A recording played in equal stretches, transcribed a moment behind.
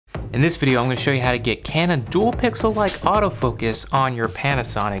In this video, I'm going to show you how to get Canon dual pixel like autofocus on your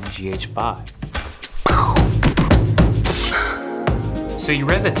Panasonic GH5. So you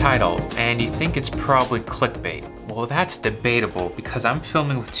read the title and you think it's probably clickbait. Well, that's debatable because I'm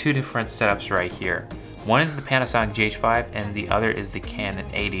filming with two different setups right here. One is the Panasonic GH5 and the other is the Canon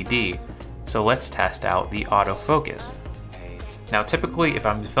 80D. So let's test out the autofocus. Now typically if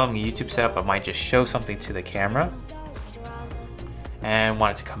I'm filming a YouTube setup, I might just show something to the camera and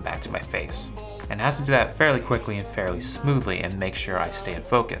want it to come back to my face. And it has to do that fairly quickly and fairly smoothly and make sure I stay in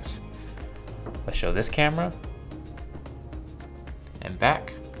focus. Let's show this camera and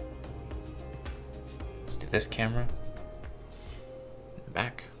back. Let's do this camera and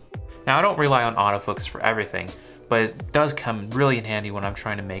back. Now I don't rely on autofocus for everything, but it does come really in handy when I'm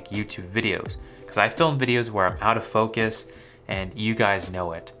trying to make YouTube videos because I film videos where I'm out of focus and you guys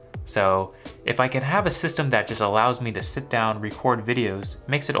know it. So if I can have a system that just allows me to sit down, record videos,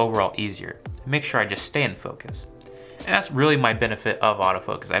 makes it overall easier. Make sure I just stay in focus. And that's really my benefit of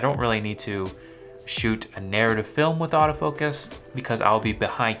autofocus. I don't really need to shoot a narrative film with autofocus because I'll be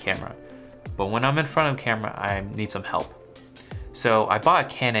behind camera. But when I'm in front of camera, I need some help. So I bought a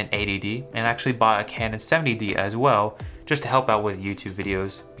Canon 80D and actually bought a Canon 70D as well, just to help out with YouTube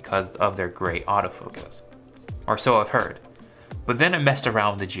videos because of their great autofocus. Or so I've heard. But then I messed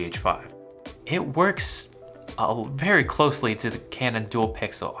around with the GH5. It works very closely to the Canon dual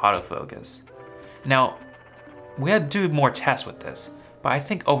pixel autofocus. Now, we had to do more tests with this, but I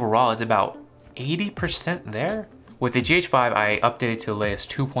think overall it's about 80% there. With the GH5, I updated to the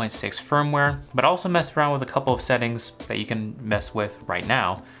latest 2.6 firmware, but also messed around with a couple of settings that you can mess with right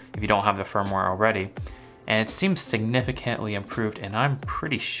now if you don't have the firmware already. And it seems significantly improved, and I'm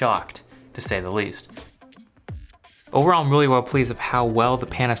pretty shocked, to say the least. Overall, I'm really well pleased with how well the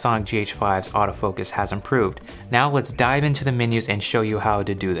Panasonic GH5's autofocus has improved. Now let's dive into the menus and show you how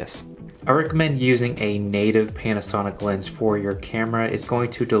to do this. I recommend using a native Panasonic lens for your camera. It's going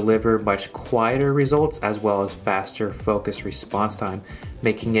to deliver much quieter results as well as faster focus response time,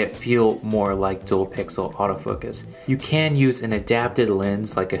 making it feel more like dual pixel autofocus. You can use an adapted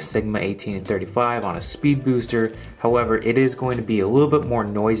lens like a Sigma 18-35 on a speed booster. However, it is going to be a little bit more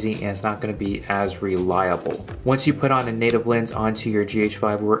noisy and it's not going to be as reliable. Once you put on a native lens onto your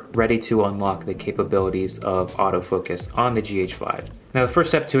GH5, we're ready to unlock the capabilities of autofocus on the GH5. Now the first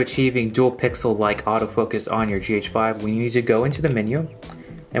step to achieving dual pixel like autofocus on your GH5, we need to go into the menu.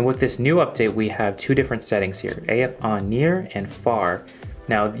 And with this new update, we have two different settings here, AF on near and far.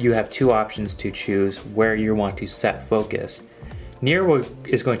 Now you have two options to choose where you want to set focus. Near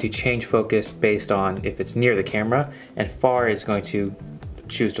is going to change focus based on if it's near the camera, and far is going to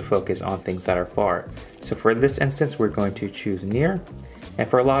choose to focus on things that are far. So for this instance, we're going to choose near, and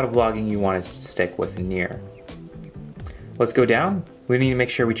for a lot of vlogging, you want to stick with near. Let's go down. We need to make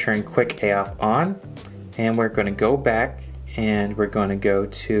sure we turn quick AF on, and we're going to go back and we're going to go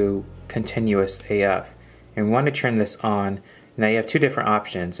to continuous AF. And we want to turn this on. Now you have two different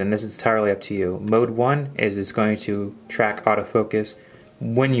options, and this is entirely up to you. Mode 1 is it's going to track autofocus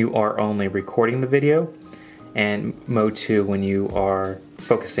when you are only recording the video, and mode 2 when you are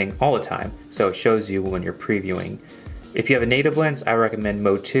focusing all the time. So it shows you when you're previewing. If you have a native lens, I recommend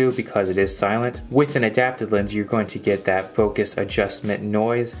mode 2 because it is silent. With an adapted lens, you're going to get that focus adjustment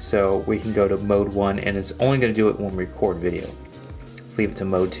noise, so we can go to mode 1 and it's only going to do it when we record video. Let's leave it to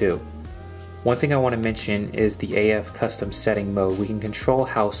mode 2. One thing I want to mention is the AF custom setting mode. We can control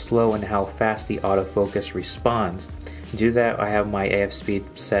how slow and how fast the autofocus responds. To do that, I have my AF speed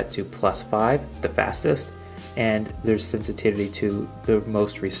set to +5, the fastest, and there's sensitivity to the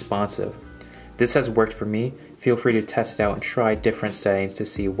most responsive. This has worked for me. Feel free to test it out and try different settings to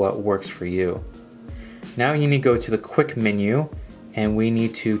see what works for you. Now you need to go to the quick menu and we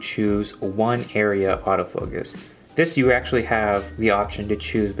need to choose one area autofocus. This you actually have the option to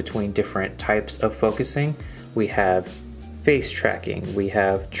choose between different types of focusing. We have face tracking, we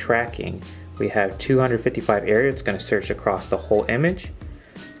have tracking, we have 255 area, it's going to search across the whole image.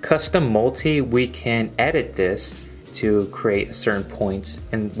 Custom multi, we can edit this to create a certain point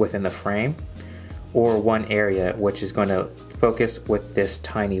within the frame, or one area which is going to focus with this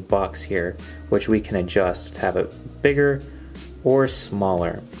tiny box here, which we can adjust to have it bigger or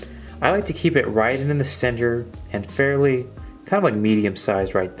smaller. I like to keep it right in the center and fairly kind of like medium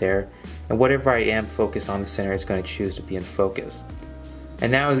size right there, and whatever I am focused on the center is going to choose to be in focus.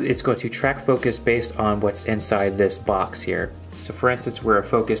 And now it's going to track focus based on what's inside this box here. So for instance, we're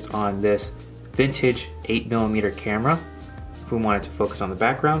focused on this vintage 8mm camera. If we wanted to focus on the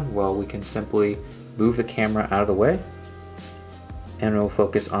background, well, we can simply move the camera out of the way and it'll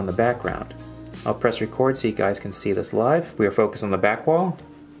focus on the background. I'll press record so you guys can see this live. We are focused on the back wall.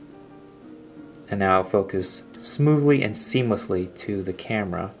 and now it'll focus smoothly and seamlessly to the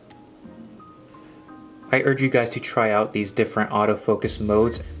camera. I urge you guys to try out these different autofocus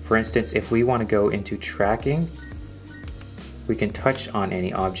modes. For instance, if we want to go into tracking, we can touch on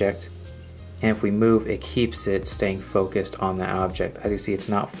any object, and if we move, it keeps it staying focused on the object. As you see, it's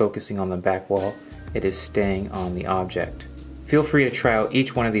not focusing on the back wall, it is staying on the object. Feel free to try out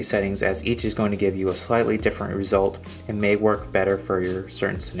each one of these settings, as each is going to give you a slightly different result and may work better for your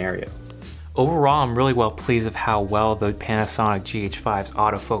certain scenario. Overall, I'm really well pleased with how well the Panasonic GH5's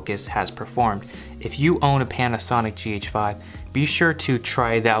autofocus has performed. If you own a Panasonic GH5, be sure to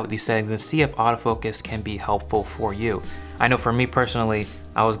try out these settings and see if autofocus can be helpful for you. I know for me personally,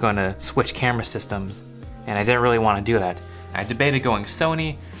 I was going to switch camera systems and I didn't really want to do that. I debated going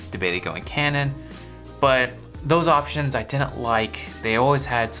Sony, debated going Canon, but those options I didn't like. They always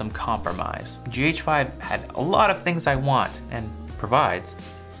had some compromise. GH5 had a lot of things I want and provides,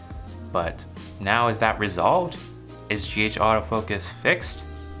 but now is that resolved? Is GH autofocus fixed?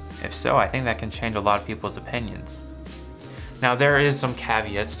 If so, I think that can change a lot of people's opinions. Now there is some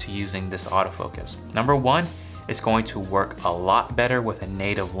caveats to using this autofocus. Number one, it's going to work a lot better with a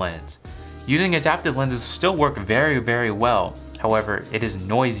native lens. Using adaptive lenses still work very, very well. However, it is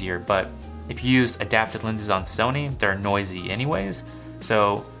noisier, but if you use adaptive lenses on Sony, they're noisy anyways.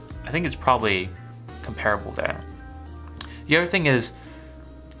 So I think it's probably comparable there. The other thing is,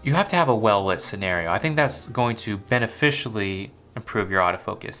 you have to have a well-lit scenario. I think that's going to beneficially improve your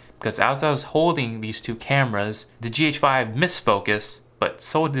autofocus, because as I was holding these two cameras, the GH5 missed focus, but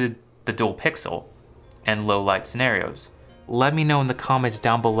so did the dual pixel and low light scenarios. Let me know in the comments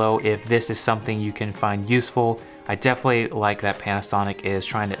down below if this is something you can find useful. I definitely like that Panasonic is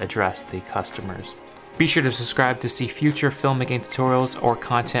trying to address the customers. Be sure to subscribe to see future filmmaking tutorials or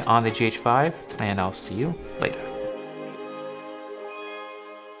content on the GH5, and I'll see you later.